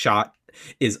establishing shot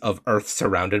is of Earth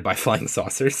surrounded by flying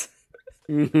saucers.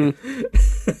 Mm-hmm.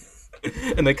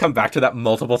 And they come back to that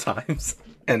multiple times,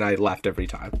 and I laughed every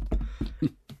time.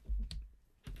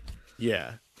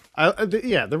 Yeah,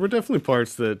 there were definitely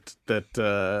parts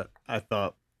that I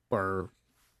thought were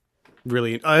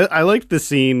really. I liked the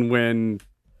scene when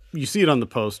you see it on the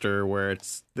poster where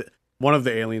it's one of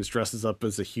the aliens dresses up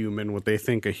as a human, what they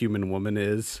think a human woman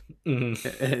is,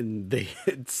 and they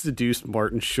seduce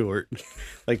Martin Short.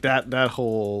 Like that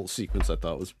whole sequence I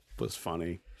thought was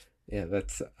funny. Yeah,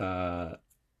 that's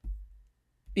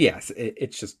yes,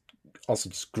 it's just also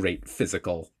just great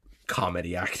physical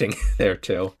comedy acting there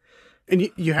too. And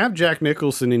you have Jack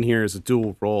Nicholson in here as a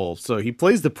dual role. So he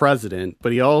plays the president,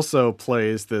 but he also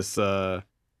plays this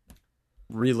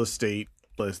real estate,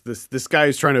 this guy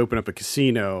who's trying to open up a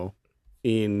casino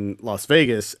in Las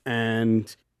Vegas.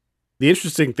 And the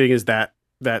interesting thing is that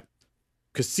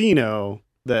casino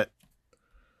that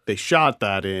they shot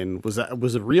that in was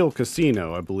a real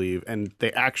casino, I believe, and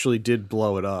they actually did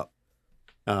blow it up.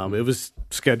 It was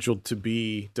scheduled to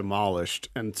be demolished,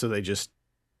 and so they just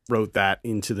wrote that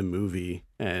into the movie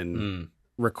and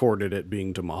recorded it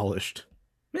being demolished.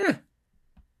 Yeah,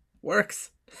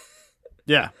 works.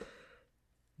 Yeah.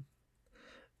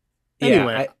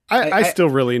 Anyway, I still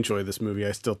really enjoy this movie.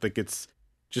 I still think it's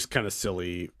just kind of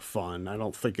silly fun. I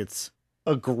don't think it's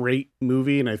a great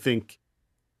movie, and I think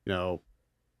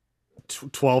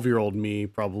 12-year-old me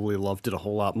probably loved it a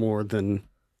whole lot more than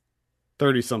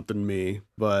 30-something me,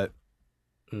 but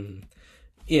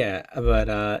yeah, but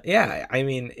I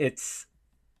mean, it's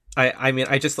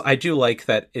I do like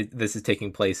that this is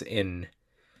taking place in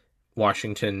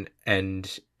Washington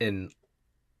and in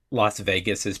Las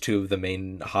Vegas as two of the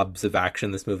main hubs of action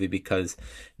in this movie, because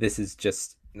this is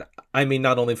just, I mean,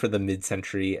 not only for the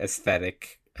mid-century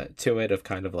aesthetic to it of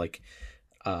kind of like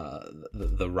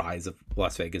the rise of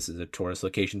Las Vegas as a tourist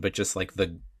location, but just like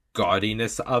the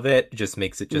gaudiness of it just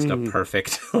makes it just a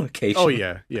perfect location. Oh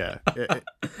yeah.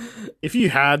 If you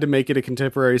had to make it a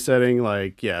contemporary setting,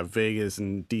 like Vegas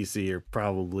and DC are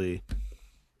probably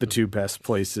the two best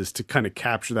places to kind of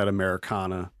capture that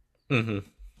Americana.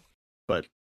 But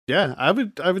yeah, I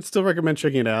would still recommend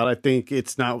checking it out. I think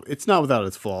it's not without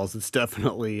its flaws. It's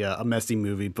definitely a messy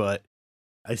movie, but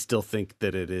I still think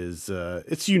that it is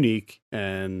it's unique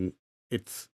and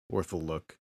it's worth a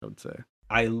look, I would say.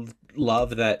 I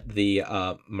love that the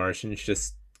Martians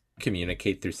just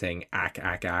communicate through saying "ack,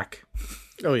 ack, ack."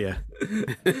 Oh yeah.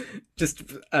 Just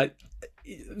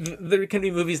there can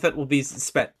be movies that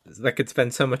could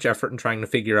spend so much effort in trying to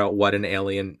figure out what an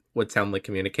alien would sound like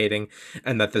communicating,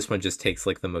 and that this one just takes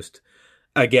like the most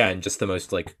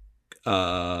like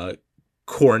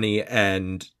corny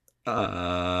and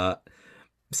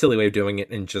silly way of doing it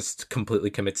and just completely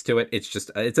commits to it.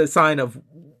 It's a sign of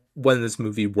when this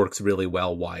movie works really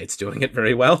well, why it's doing it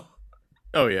very well.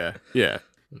 Oh yeah.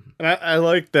 And I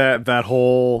like that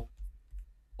whole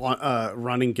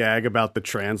running gag about the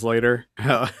translator,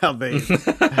 how they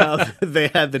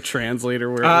had the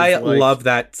translator where I love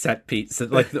that set piece,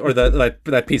 like, or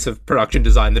that piece of production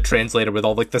design, the translator with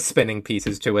all like the spinning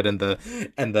pieces to it and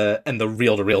the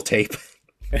reel to reel tape.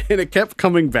 And it kept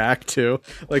coming back too,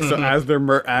 like, so as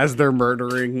they're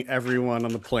murdering everyone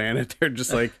on the planet, they're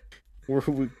just like,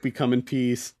 we come in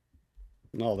peace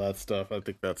and all that stuff. I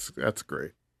think that's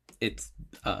great. It's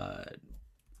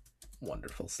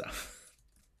wonderful stuff.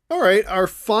 All right, our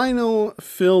final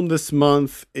film this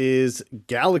month is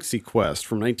Galaxy Quest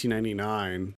from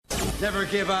 1999. Never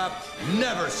give up,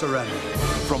 never surrender.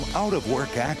 From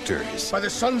out-of-work actors. By the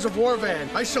sons of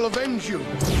Warvan, I shall avenge you.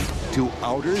 To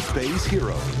outer space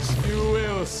heroes. You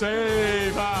will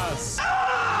save us.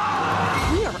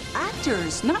 We are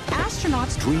actors, not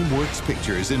astronauts. DreamWorks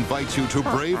Pictures invites you to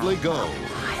bravely go.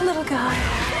 Hi, little guy.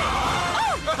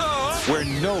 Where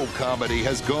no comedy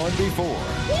has gone before.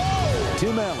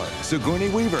 Tim Allen, Sigourney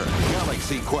Weaver,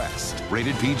 Galaxy Quest.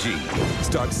 Rated PG.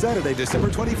 Starts Saturday, December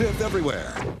 25th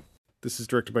everywhere. This is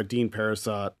directed by Dean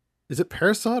Parasot. Is it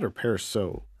Parasot or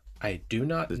Paraso? I do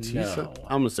not know.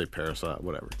 I'm going to say Parasot,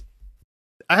 whatever.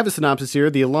 I have a synopsis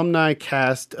here. The alumni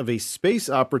cast of a space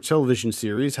opera television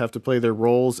series have to play their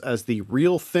roles as the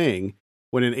real thing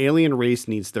when an alien race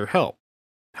needs their help.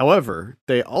 However,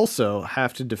 they also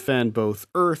have to defend both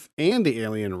Earth and the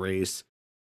alien race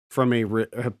from a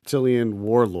reptilian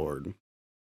warlord.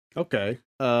 Okay.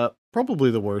 Probably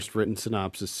the worst written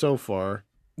synopsis so far.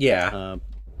 Yeah.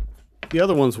 The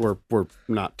other ones were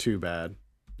not too bad.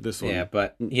 This one, yeah,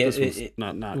 but this one's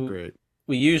not great.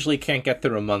 We usually can't get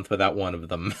through a month without one of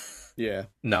them. Yeah,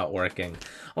 not working.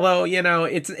 Although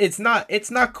it's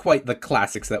not quite the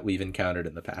classics that we've encountered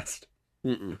in the past.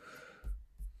 Mm-mm.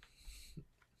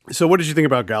 So, what did you think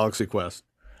about Galaxy Quest?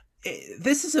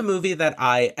 This is a movie that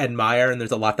I admire, and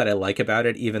there's a lot that I like about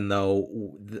it, even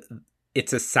though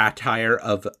it's a satire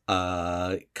of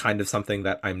kind of something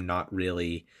that I'm not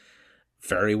really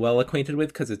very well acquainted with,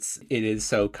 because it is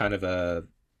so kind of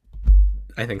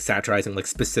I think satirizing like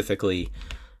specifically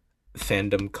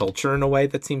fandom culture in a way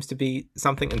that seems to be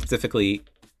something, and specifically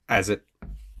as it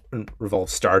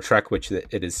revolves Star Trek, which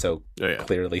it is so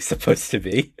clearly supposed to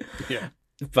be. Yeah.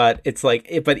 But it's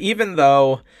like, but even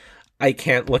though I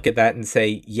can't look at that and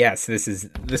say, yes,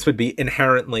 this would be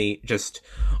inherently just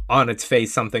on its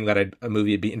face something that a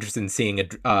movie would be interested in seeing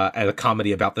as a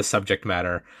comedy about the subject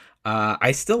matter,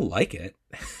 I still like it.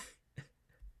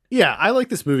 Yeah, I like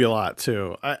this movie a lot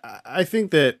too. I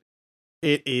think that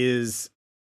it is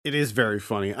very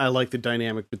funny. I like the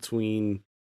dynamic between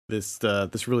this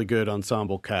really good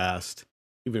ensemble cast,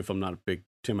 even if I'm not a big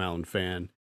Tim Allen fan.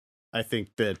 I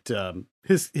think that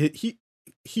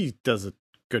he does a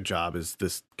good job as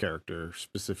this character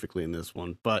specifically in this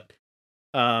one. But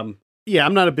yeah,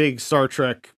 I'm not a big Star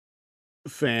Trek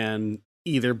fan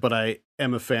either, but I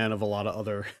am a fan of a lot of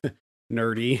other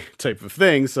nerdy type of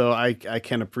things, so I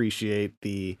can appreciate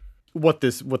what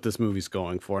this movie's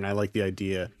going for, and I like the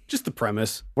idea, just the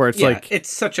premise where it's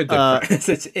it's such a good premise.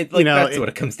 That's what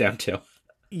it comes down to.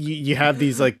 You have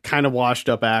these like kind of washed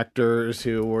up actors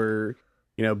who were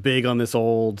big on this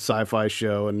old sci-fi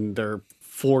show, and they're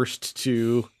forced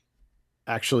to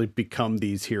actually become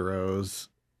these heroes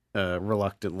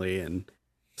reluctantly and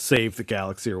save the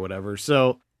galaxy or whatever.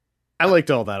 So I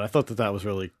liked all that. I thought that was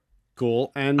really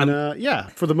cool. And yeah,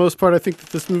 for the most part, I think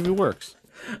that this movie works.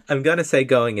 I'm going to say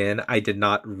going in, I did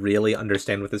not really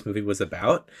understand what this movie was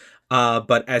about.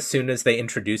 But as soon as they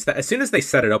introduced that, as soon as they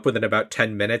set it up within about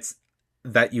 10 minutes,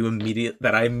 that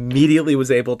I immediately was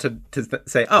able to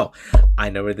say, oh, I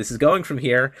know where this is going from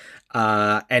here.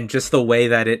 And just the way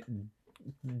that it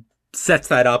sets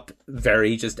that up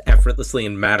very just effortlessly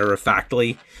and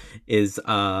matter-of-factly is,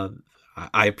 I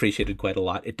appreciated quite a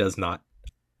lot. It does not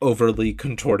overly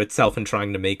contort itself in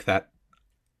trying to make that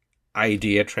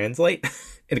idea translate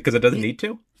because it doesn't need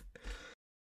to.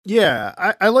 Yeah,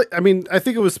 I mean, I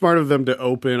think it was smart of them to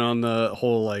open on the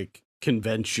whole like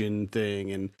convention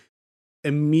thing and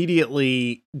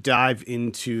immediately dive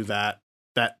into that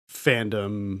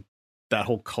fandom, that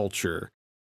whole culture.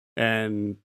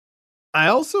 And I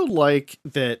also like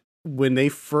that when they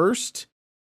first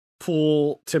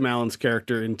pull Tim Allen's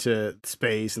character into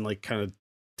space and like kind of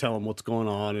tell him what's going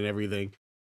on and everything,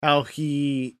 how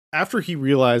after he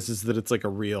realizes that it's like a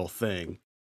real thing,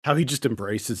 how he just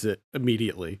embraces it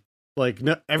immediately. Like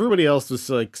everybody else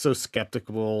was like so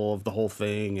skeptical of the whole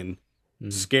thing and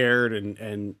scared,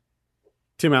 and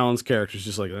Tim Allen's character is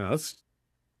just like, no, let's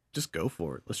just go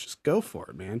for it. Let's just go for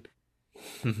it, man.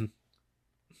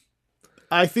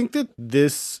 I think that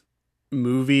this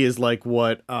movie is like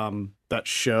what that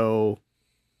show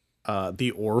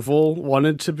The Orville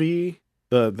wanted to be.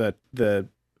 The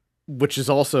which is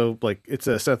also like, it's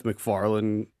a Seth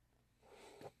MacFarlane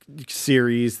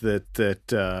series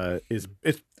that is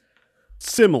it's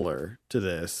similar to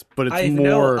this, but it's I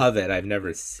more know of it. I've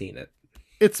never seen it.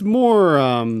 It's more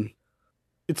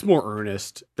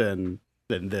earnest than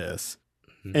this,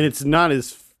 and it's not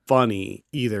as funny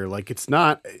either. Like it's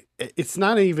not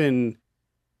even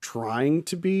trying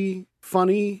to be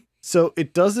funny, so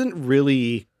it doesn't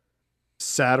really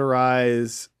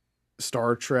satirize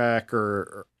Star Trek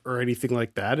or anything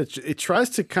like that. It tries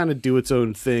to kind of do its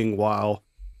own thing while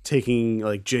taking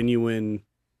like genuine,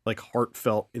 like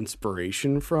heartfelt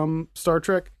inspiration from Star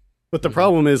Trek. But the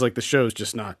problem is like the show's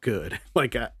just not good.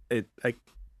 Like I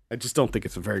just don't think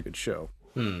it's a very good show.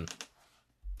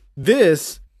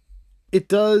 This, it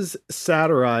does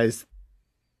satirize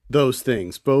those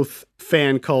things, both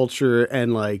fan culture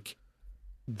and like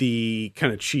the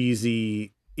kind of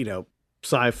cheesy,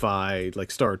 sci-fi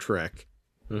like Star Trek.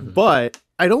 But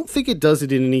I don't think it does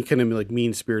it in any kind of like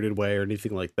mean-spirited way or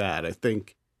anything like that. I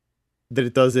think that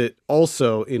it does it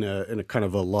also in a kind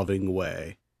of a loving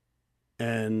way.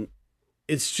 And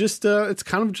it's just it's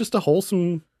kind of just a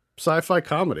wholesome sci-fi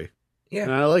comedy. Yeah.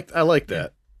 And I like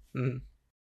that. Mm-hmm.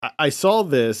 I saw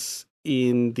this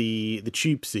in the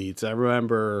cheap seats. I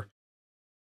remember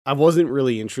I wasn't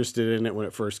really interested in it when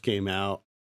it first came out,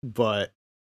 but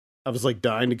I was like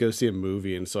dying to go see a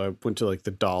movie, and so I went to like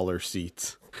the dollar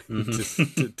seats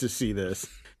to see this.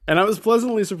 And I was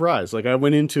pleasantly surprised. Like I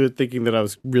went into it thinking that I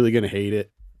was really going to hate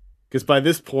it, because by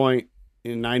this point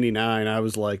in '99 I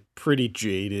was like pretty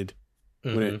jaded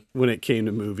when it came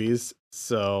to movies.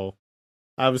 So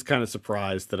I was kind of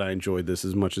surprised that I enjoyed this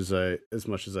as much as I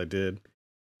did.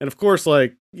 And of course,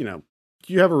 like,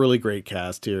 you have a really great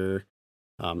cast here.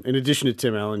 In addition to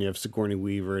Tim Allen, you have Sigourney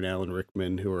Weaver and Alan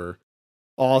Rickman, who are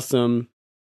awesome,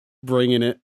 bringing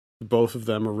it. Both of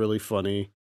them are really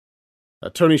funny.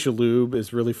 Tony Shalhoub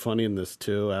is really funny in this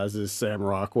too, as is Sam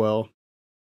Rockwell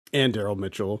and Daryl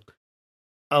Mitchell.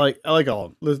 I like all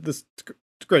of them. This it's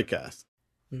a great cast.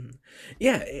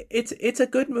 Yeah, it's a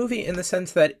good movie in the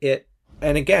sense that it,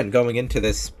 and again, going into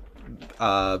this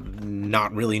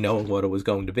not really knowing what it was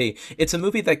going to be, it's a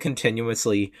movie that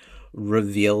continuously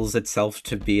reveals itself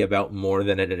to be about more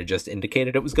than it had just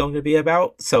indicated it was going to be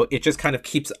about. So it just kind of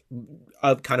keeps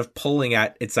kind of pulling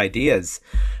at its ideas,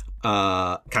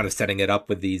 kind of setting it up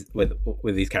with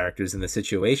these characters in the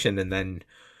situation, and then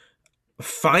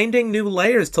finding new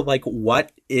layers to like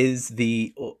what is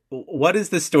the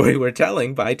story we're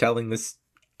telling by telling this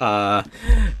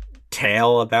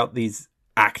tale about these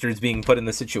actors being put in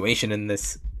the situation in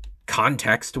this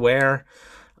context where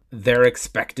they're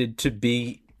expected to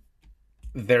be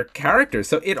their characters.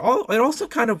 So it also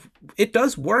kind of, it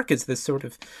does work as this sort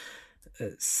of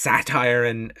satire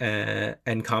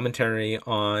and commentary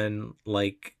on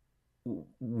like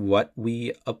what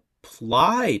we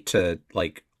apply to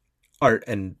like art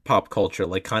and pop culture,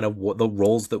 like kind of what the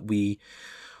roles that we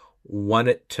want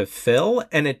it to fill,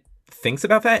 and it thinks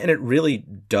about that, and it really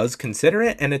does consider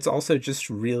it, and it's also just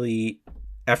really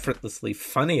effortlessly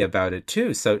funny about it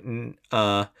too. So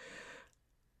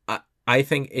I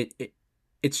think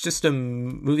it's just a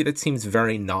movie that seems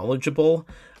very knowledgeable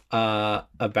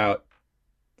about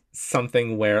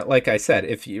something where, like I said,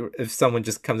 if someone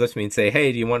just comes up to me and say,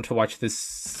 hey, do you want to watch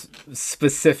this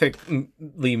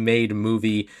specifically made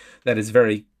movie that is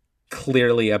very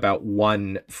clearly about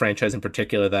one franchise in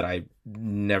particular that I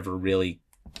never really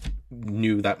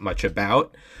knew that much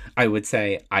about, I would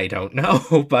say I don't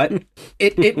know, but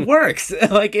it works.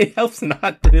 Like it helps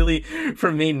not really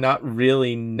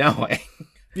knowing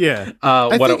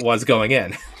what it was going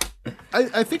in.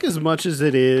 I think as much as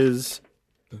it is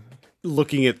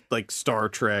looking at like Star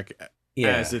Trek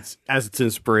as its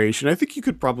inspiration, I think you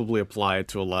could probably apply it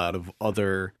to a lot of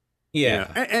other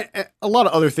a lot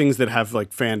of other things that have like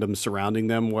fandoms surrounding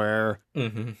them, where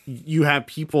you have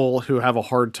people who have a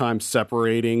hard time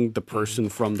separating the person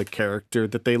from the character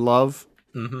that they love.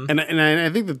 And I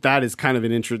think that is kind of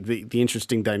the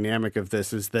interesting dynamic of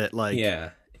this, is that like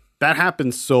that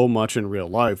happens so much in real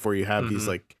life, where you have these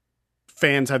like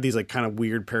fans have these like kind of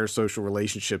weird parasocial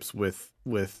relationships with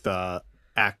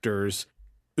actors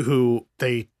who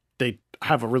they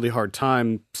have a really hard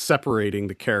time separating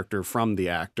the character from the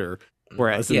actor.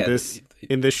 Whereas in this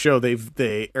show,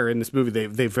 in this movie,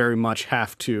 they very much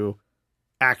have to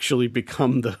actually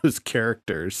become those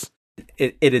characters.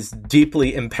 It is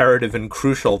deeply imperative and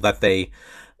crucial that they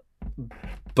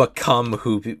become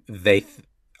who they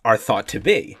are thought to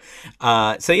be.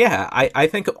 I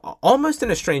think almost in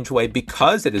a strange way,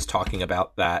 because it is talking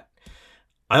about that,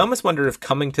 I almost wonder if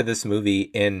coming to this movie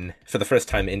for the first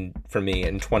time for me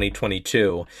in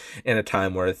 2022, in a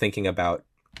time where thinking about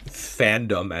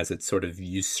fandom as it's sort of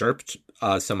usurped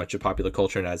so much of popular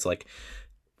culture, and as like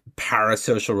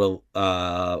parasocial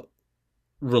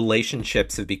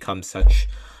relationships have become such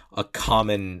a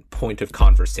common point of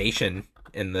conversation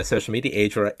in the social media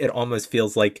age, where it almost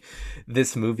feels like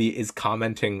this movie is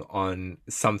commenting on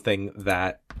something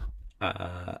that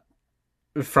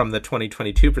from the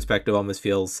 2022 perspective almost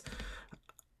feels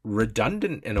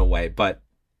redundant in a way. But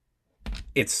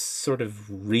it's sort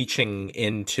of reaching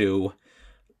into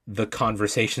the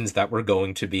conversations that were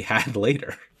going to be had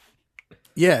later.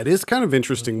 Yeah, it is kind of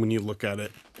interesting when you look at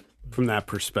it from that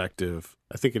perspective.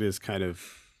 I think it is kind of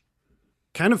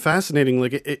fascinating.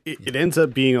 Like it ends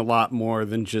up being a lot more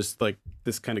than just like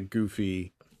this kind of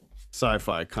goofy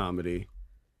sci-fi comedy.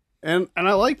 And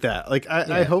I like that. Like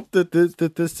I hope that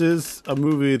this is a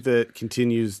movie that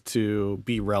continues to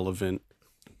be relevant.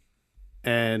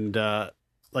 And I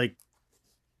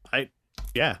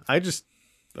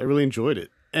really enjoyed it.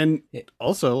 And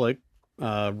also like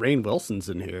Rainn Wilson's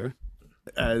in here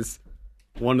as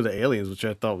one of the aliens, which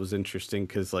I thought was interesting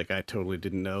because like I totally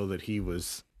didn't know that he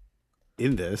was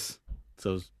in this.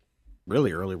 So it was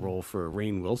really early role for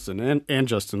Rainn Wilson and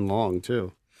Justin Long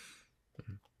too.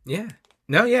 Yeah.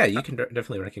 No, yeah, you can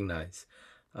definitely recognize.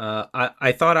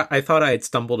 I thought I had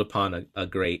stumbled upon a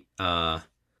great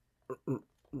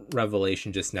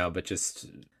revelation just now, but just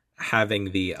having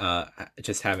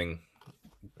having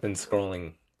been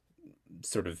scrolling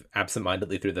sort of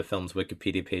absentmindedly through the film's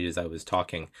Wikipedia pages I was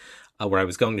talking, where I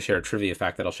was going to share a trivia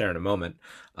fact that I'll share in a moment.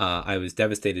 I was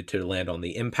devastated to land on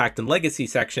the impact and legacy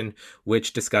section,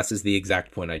 which discusses the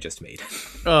exact point I just made.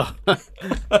 Oh,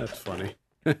 that's funny.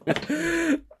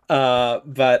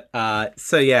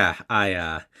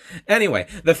 Anyway,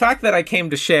 the fact that I came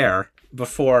to share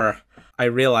before I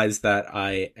realized that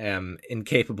I am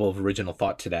incapable of original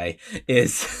thought today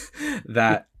is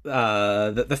that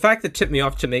the fact that tipped me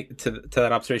off to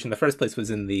that observation in the first place was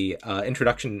in the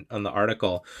introduction on the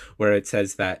article, where it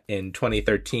says that in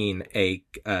 2013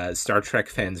 Star Trek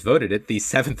fans voted it the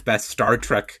 7th best Star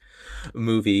Trek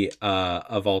movie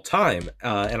of all time,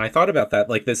 and I thought about that,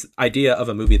 like this idea of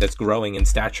a movie that's growing in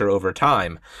stature over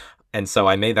time, and so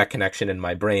I made that connection in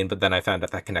my brain, but then I found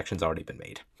that connection's already been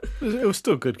made. It was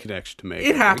still a good connection to make.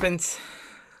 It happens.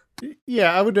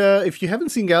 Yeah, I would, if you haven't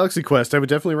seen Galaxy Quest, I would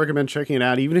definitely recommend checking it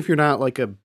out, even if you're not like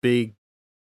a big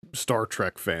Star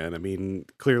Trek fan. I mean,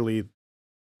 clearly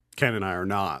Ken and I are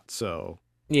not, so.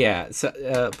 Yeah,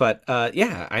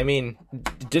 I mean,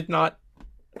 did not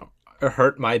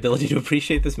hurt my ability to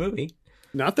appreciate this movie.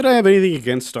 Not that I have anything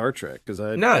against Star Trek, because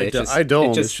I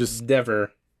don't. It's just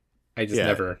never.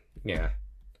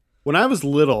 When I was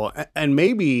little, and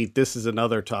maybe this is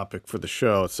another topic for the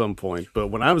show at some point, but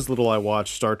when I was little, I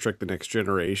watched Star Trek The Next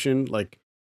Generation, like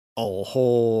a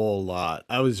whole lot.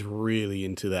 I was really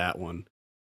into that one.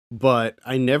 But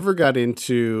I never got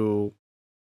into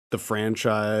the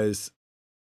franchise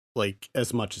like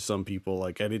as much as some people.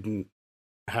 Like I didn't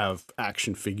have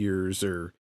action figures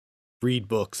or read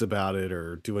books about it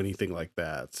or do anything like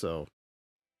that. So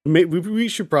we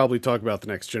should probably talk about The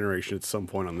Next Generation at some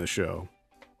point on this show.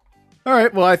 All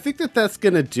right, well, I think that's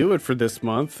going to do it for this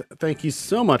month. Thank you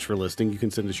so much for listening. You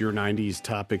can send us your 90s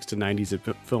topics to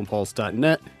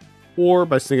 90s@filmpulse.net or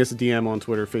by sending us a DM on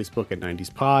Twitter, Facebook at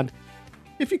 90spod.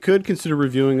 If you could, consider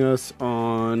reviewing us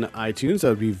on iTunes. That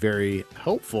would be very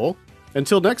helpful.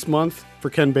 Until next month, for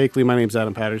Ken Bakley, my name's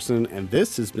Adam Patterson, and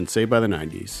this has been Saved by the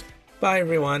 90s. Bye,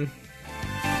 everyone.